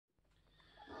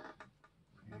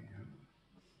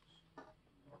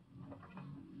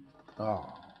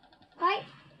Oh. Right?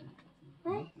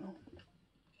 Right?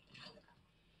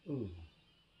 Ooh.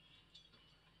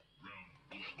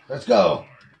 Let's go.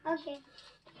 Okay.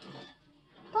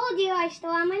 Told you I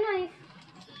still have my knife.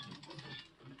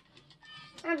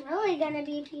 I'm really gonna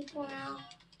be people now.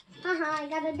 I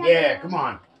got a double. Yeah, come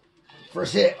on.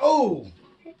 First hit. Oh.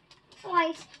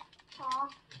 Slice. Aw,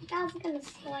 that was gonna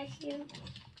slice you.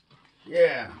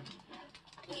 Yeah.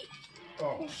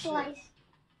 Oh, Slice. shit.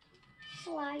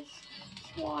 Slice.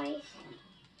 Slice.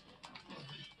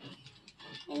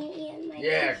 And you eat my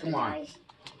Yeah, come on. slice.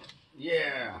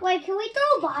 Yeah. Wait, can we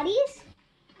throw bodies?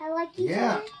 I like each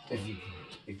Yeah. other. If you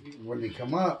when they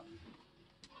come up.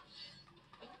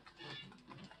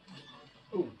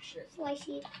 Oh shit.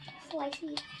 Slicey.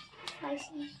 Slicey.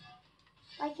 Slicey.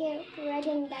 Like it red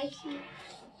and dicey.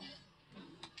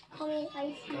 Call me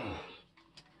icy.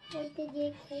 What did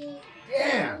you say?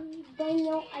 Yeah.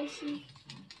 Daniel icy.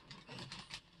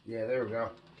 Yeah, there we go.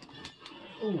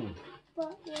 Ooh.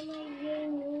 But when I hear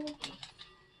you,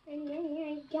 and then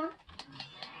I got.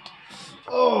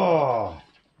 Oh.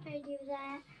 I do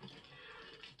that.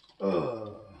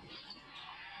 Oh.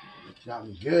 Got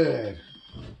me good.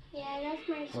 Yeah, that's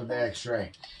my. With the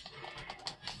X-ray.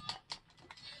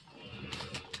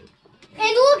 And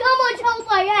look how much health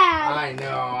I have.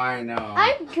 I know.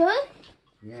 I'm good.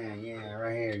 Yeah,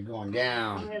 right here, going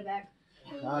down. Back.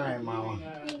 All right, Mama.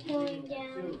 You're going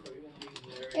down.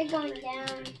 You're going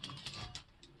down.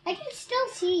 I can still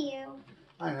see you.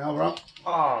 I know, bro.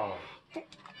 Oh.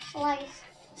 Slice.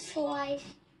 Slice.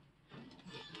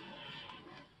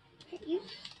 You.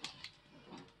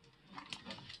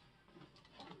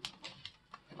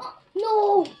 Oh,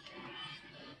 no!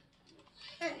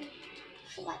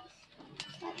 Slice.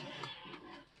 Slice.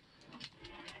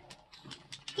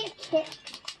 Get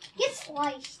kicked. Get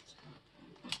sliced.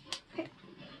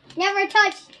 Never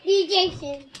touch D.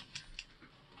 Jason.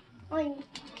 Oh,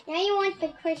 now you want the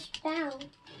Chris Brown.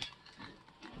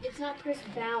 It's not Chris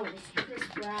Brown, it's Chris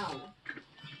Brown.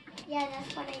 Yeah,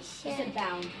 that's what I You said. said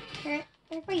bound.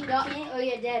 That's what you No, did. oh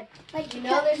yeah, dead. Like You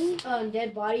know there's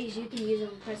dead bodies, you can use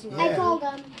them pressing Yeah. I told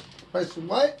them. Press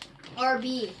what?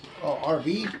 RB. Oh,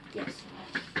 RB? Yes.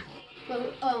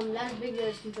 But that's Big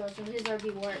Dad's control, so his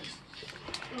RB works.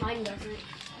 Mine doesn't.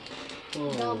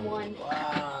 Oh, Dumb one.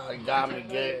 wow, got me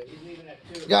good.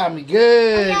 Got me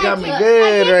good. I Got me took- good I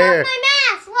right took here. off my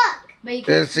mask. Look. But you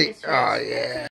Let's see see. his face. Oh, yeah.